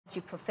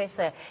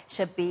Professor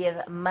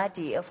Shabir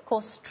Madhi. Of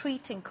course,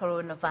 treating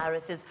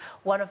coronavirus is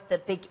one of the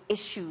big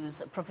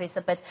issues,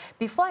 Professor. But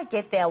before I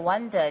get there, I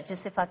wonder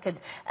just if I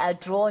could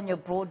draw on your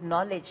broad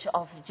knowledge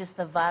of just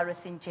the virus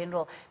in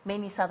general.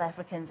 Many South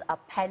Africans are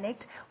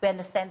panicked. We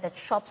understand that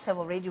shops have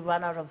already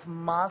run out of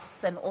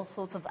masks and all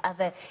sorts of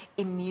other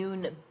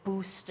immune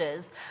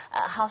boosters.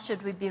 How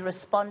should we be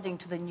responding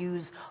to the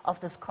news of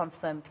this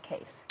confirmed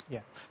case? Yeah,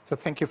 so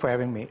thank you for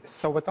having me.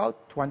 So without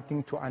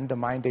wanting to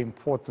undermine the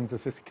importance,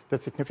 the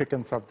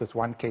significance of this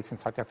one case in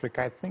South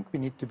Africa, I think we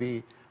need to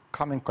be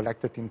calm and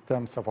collected in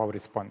terms of our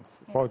response,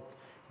 both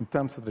in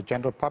terms of the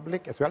general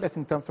public as well as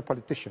in terms of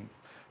politicians.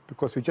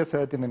 Because we just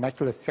heard in the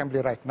National Assembly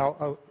right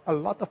now a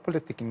lot of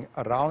politicking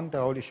around the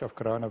whole issue of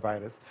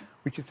coronavirus,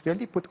 which is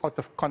really put out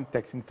of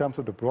context in terms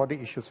of the broader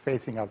issues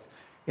facing us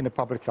in the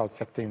public health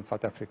sector in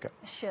South Africa.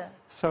 Sure.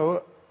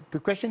 So the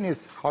question is,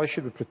 how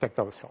should we protect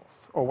ourselves,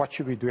 or what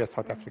should we do as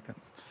South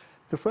Africans?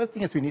 The first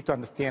thing is we need to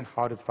understand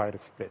how this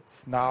virus spreads.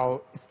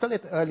 Now, it's still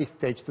at an early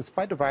stage.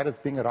 Despite the virus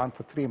being around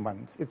for 3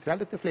 months, it's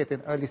relatively at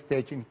an early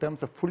stage in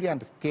terms of fully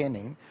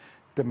understanding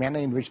the manner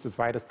in which this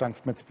virus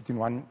transmits between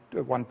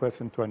one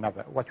person to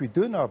another. What we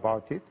do know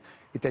about it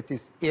is that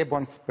it's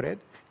airborne spread,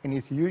 and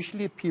it's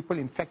usually people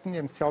infecting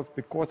themselves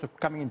because of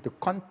coming into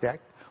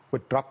contact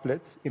with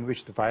droplets in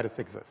which the virus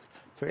exists.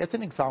 So as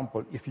an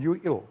example, if you're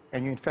ill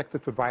and you're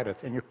infected with virus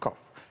and you cough,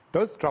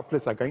 those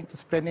droplets are going to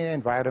spread in the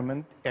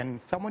environment, and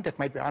someone that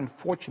might be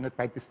unfortunate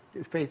might be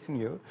facing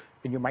you,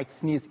 and you might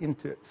sneeze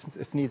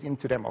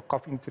into them or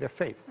cough into their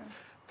face.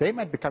 They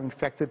might become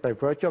infected by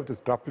virtue of these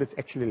droplets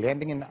actually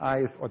landing in the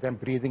eyes or them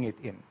breathing it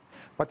in.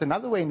 But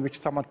another way in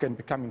which someone can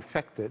become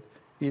infected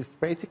is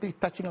basically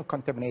touching a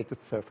contaminated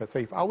surface. So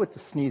if I were to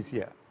sneeze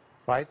here,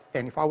 right,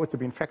 and if I were to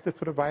be infected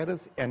with the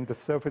virus and the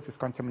surface is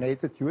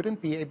contaminated, you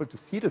wouldn't be able to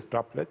see these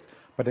droplets,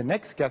 but the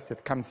next guest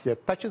that comes here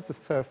touches the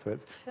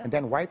surface and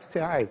then wipes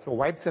their eyes or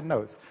wipes their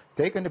nose.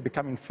 They're going to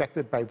become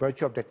infected by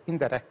virtue of that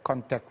indirect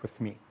contact with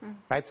me,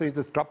 right? So it's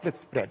this droplet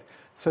spread.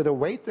 So the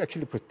way to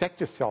actually protect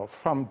yourself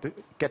from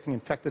getting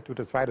infected with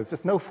this virus,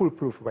 there's no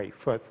foolproof way,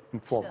 first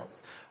and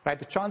foremost. Right?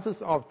 The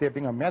chances of there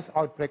being a mass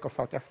outbreak of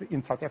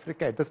in South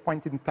Africa at this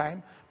point in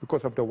time,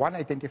 because of the one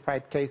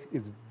identified case,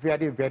 is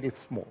very, very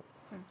small.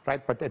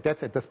 Right? But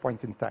that's at this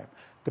point in time.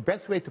 The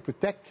best way to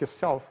protect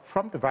yourself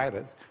from the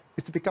virus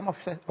is to become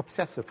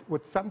obsessive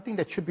with something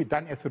that should be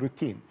done as a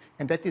routine,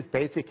 and that is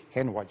basic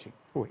hand washing,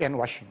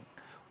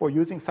 or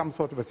using some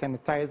sort of a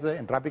sanitizer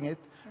and rubbing it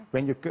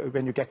when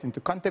you get into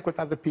contact with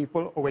other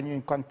people or when you're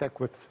in contact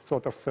with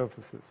sort of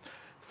surfaces.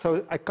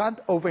 So I can't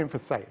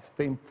overemphasize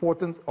the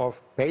importance of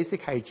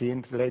basic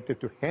hygiene related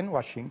to hand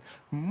washing,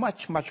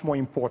 much, much more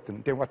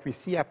important than what we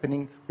see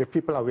happening where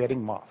people are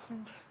wearing masks.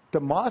 The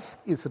mask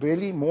is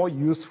really more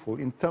useful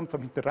in terms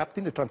of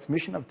interrupting the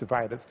transmission of the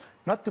virus,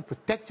 not to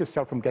protect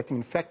yourself from getting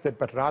infected,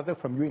 but rather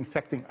from you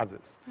infecting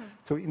others.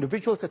 So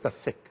individuals that are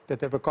sick, that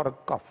have got a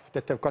cough,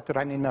 that have got a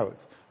runny nose,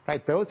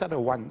 right, those are the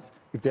ones,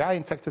 if they are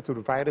infected with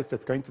the virus,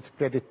 that's going to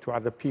spread it to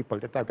other people,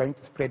 that are going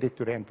to spread it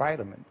to the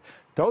environment.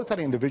 Those are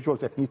the individuals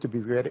that need to be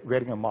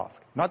wearing a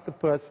mask, not the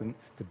person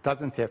that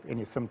doesn't have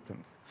any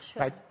symptoms.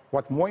 Right?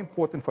 What's more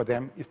important for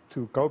them is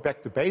to go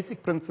back to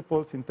basic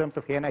principles in terms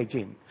of hand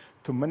hygiene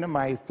to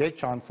minimize their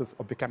chances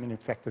of becoming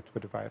infected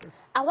with the virus.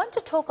 I want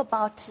to talk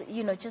about,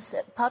 just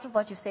part of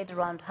what you said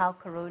around how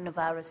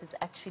coronavirus is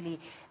actually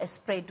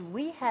spread.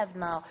 We have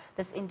now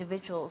this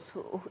individual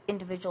who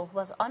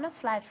was on a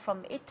flight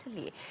from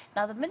Italy.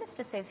 Now, the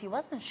minister says he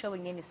wasn't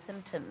showing any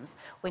symptoms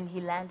when he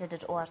landed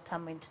at OR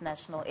Tambo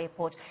International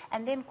Airport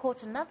and then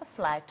caught another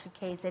flight to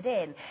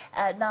KZN.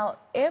 Now,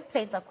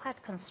 airplanes are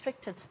quite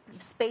constricted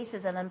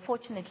spaces, and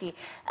unfortunately,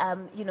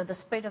 the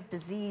spread of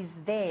disease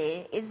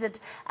there, is it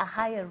a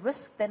higher risk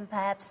than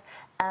perhaps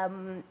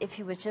if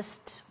you were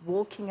just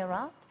walking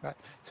around? Right.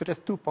 So there's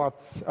two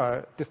parts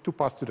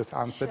to this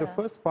answer. The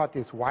first part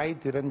is, why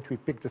didn't we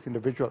pick this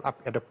individual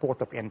up at the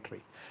port of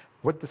entry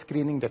with the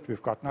screening that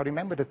we've got? Now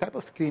remember, the type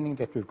of screening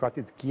that we've got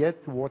is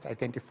geared towards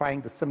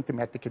identifying the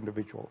symptomatic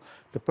individual,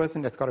 the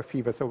person that's got a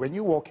fever. So when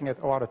you're walking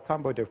at OR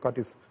Tambo, they've got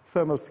these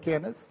thermal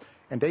scanners,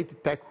 and they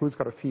detect who's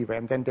got a fever,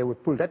 and then they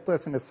would pull that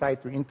person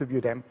aside to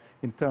interview them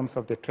in terms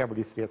of their travel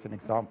history, as an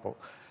example.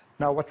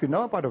 Now, what we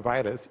know about a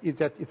virus is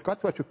that it's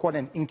got what we call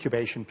an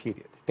incubation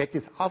period. That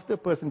is, after a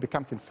person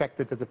becomes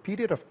infected, there's a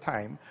period of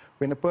time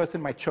when a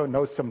person might show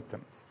no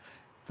symptoms.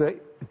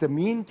 The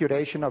mean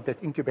duration of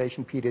that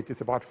incubation period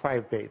is about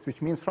 5 days,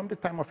 which means from the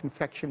time of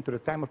infection to the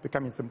time of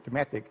becoming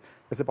symptomatic,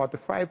 there's about a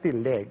 5-day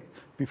lag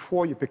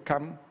before you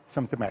become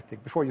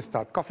symptomatic, before you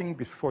start coughing,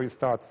 before you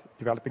start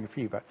developing a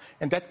fever.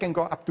 And that can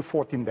go up to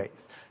 14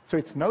 days. So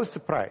it's no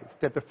surprise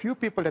that the few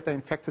people that are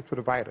infected with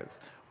the virus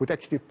would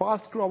actually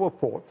pass through our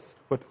ports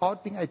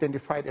without being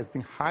identified as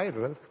being high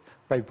risk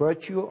by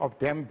virtue of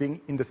them being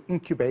in this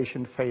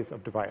incubation phase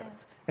of the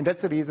virus. And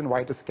that's the reason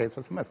why this case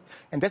was missed.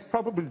 And that's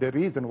probably the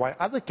reason why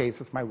other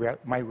cases might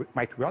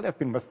well have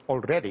been missed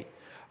already,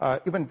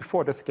 even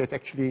before this case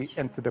actually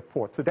entered the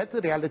port. So that's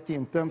the reality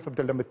in terms of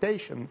the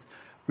limitations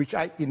which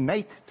are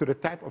innate to the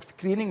type of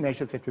screening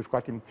measures that we've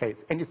got in place.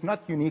 And it's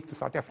not unique to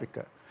South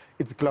Africa.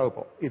 It's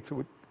global.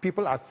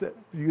 People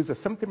use a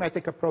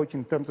symptomatic approach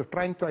in terms of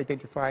trying to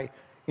identify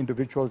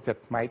individuals that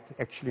might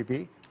actually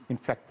be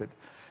infected.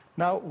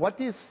 Now, what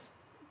is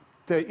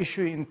the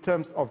issue in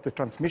terms of the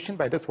transmission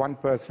by this one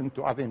person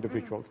to other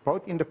individuals,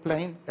 both in the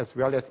plane as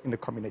well as in the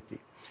community?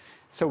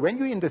 So when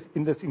you're in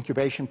this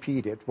incubation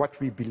period, what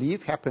we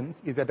believe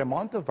happens is that the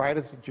amount of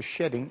virus that you're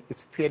shedding is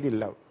fairly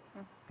low.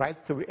 Right?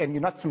 And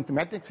you're not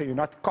symptomatic, so you're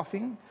not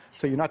coughing,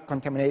 so you're not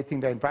contaminating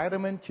the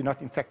environment, you're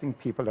not infecting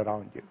people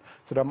around you.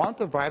 So the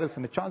amount of virus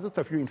and the chances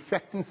of you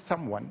infecting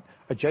someone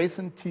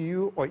adjacent to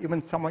you or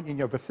even someone in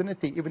your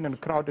vicinity, even in a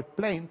crowded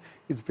plane,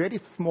 is very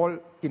small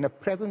in the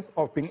presence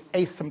of being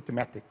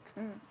asymptomatic.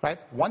 Right?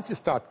 Once you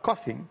start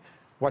coughing,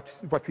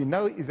 what we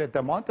know is that the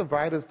amount of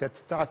virus that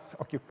starts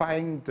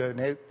occupying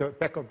the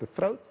back of the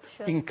throat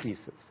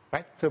increases.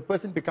 Right? So a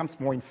person becomes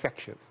more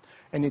infectious.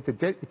 And it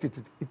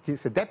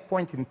is at that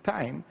point in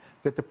time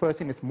that the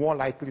person is more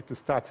likely to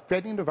start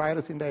spreading the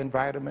virus in the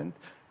environment.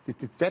 It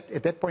is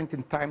at that point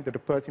in time that the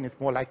person is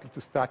more likely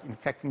to start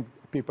infecting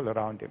people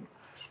around him.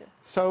 Sure.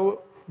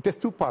 So there's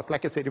two parts.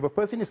 Like I said, if a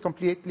person is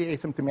completely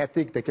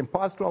asymptomatic, they can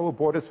pass through our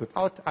borders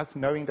without us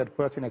knowing that the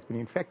person has been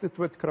infected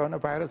with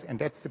coronavirus, and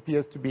that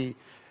appears to be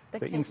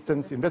the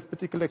instance in this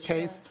particular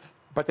case.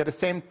 But at the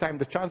same time,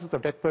 the chances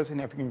of that person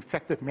having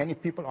infected many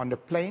people on the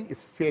plane is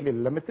fairly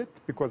limited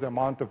because the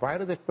amount of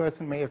virus that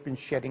person may have been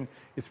shedding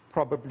is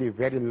probably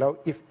very low,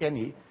 if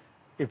any,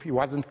 if he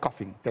wasn't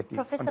coughing.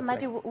 Professor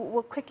Madhi,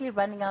 we're quickly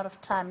running out of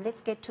time.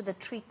 Let's get to the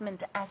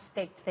treatment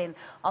aspect then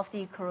of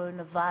the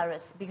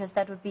coronavirus, because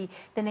that would be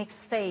the next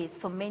phase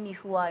for many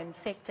who are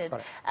infected.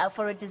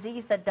 For a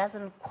disease that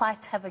doesn't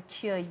quite have a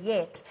cure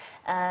yet,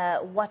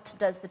 what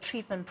does the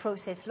treatment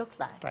process look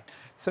like? Right.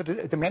 So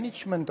the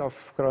management of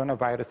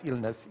coronavirus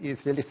illness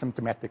is really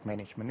symptomatic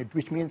management,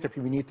 which means that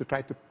we need to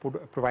try to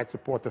provide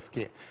supportive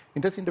care.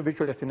 In this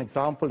individual, as an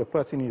example, the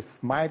person is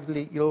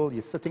mildly ill,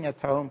 he's sitting at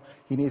home,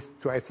 he needs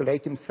to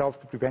isolate himself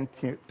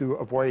to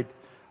avoid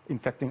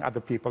infecting other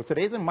people. So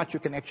there isn't much you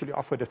can actually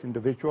offer this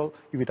individual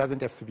if he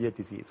doesn't have severe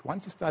disease.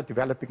 Once you start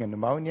developing a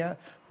pneumonia,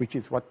 which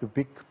is what the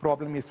big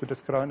problem is with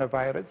this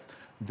coronavirus,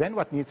 then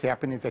what needs to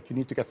happen is that you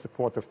need to get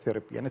supportive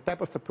therapy. And the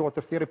type of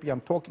supportive therapy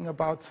I'm talking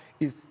about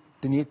is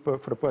the need for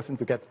the person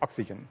to get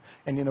oxygen.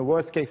 And in a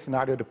worst case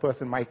scenario, the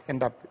person might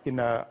end up in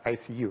a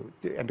ICU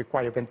and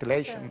require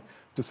ventilation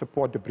to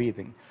support the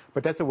breathing.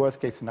 But that's a worst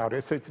case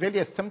scenario. So it's really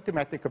a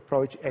symptomatic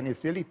approach, and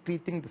it's really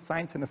treating the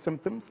signs and the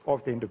symptoms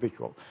of the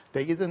individual.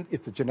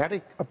 It's a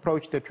generic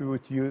approach that we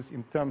would use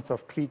in terms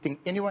of treating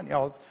anyone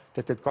else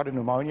that has got a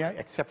pneumonia,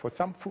 except for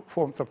some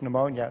forms of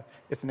pneumonia.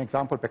 As an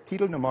example,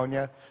 bacterial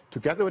pneumonia.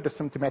 Together with the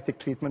symptomatic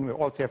treatment, we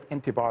also have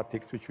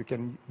antibiotics, which we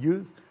can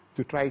use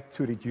to try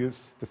to reduce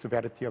the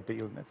severity of the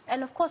illness.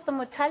 And of course, the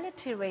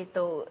mortality rate,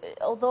 though,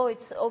 although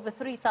it's over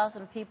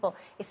 3,000 people,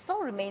 it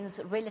still remains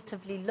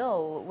relatively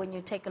low when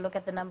you take a look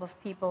at the number of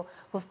people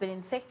who've been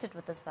infected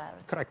with this virus.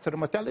 Correct. So the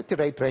mortality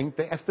rate range,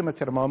 the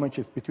estimates at the moment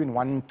is between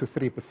 1% to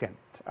 3%.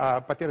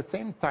 But at the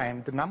same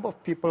time, the number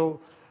of people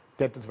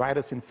that this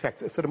virus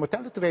infects, so the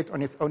mortality rate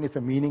on its own is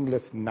a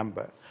meaningless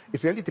number.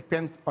 It really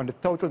depends on the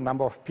total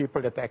number of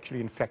people that are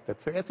actually infected.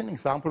 So as an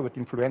example with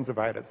influenza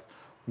virus,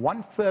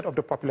 1/3 of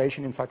the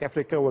population in South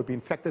Africa will be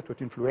infected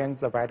with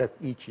influenza virus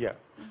each year.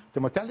 The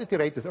mortality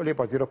rate is only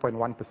about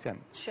 0.1%.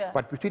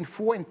 But between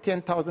 4,000 and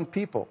 10,000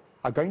 people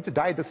are going to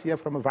die this year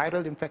from a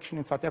viral infection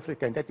in South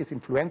Africa, and that is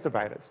influenza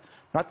virus,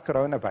 not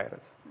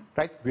coronavirus.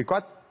 Right? We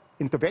got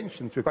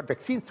interventions, we got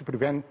vaccines to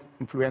prevent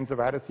influenza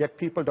virus, yet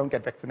people don't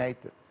get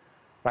vaccinated.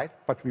 Right?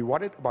 But we're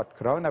worried about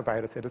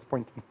coronavirus at this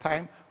point in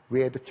time,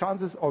 where the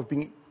chances of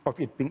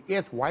it being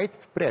as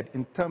widespread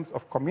in terms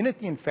of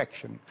community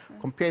infection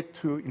compared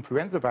to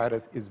influenza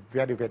virus is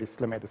very, very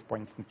slim at this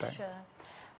point in time. Sure.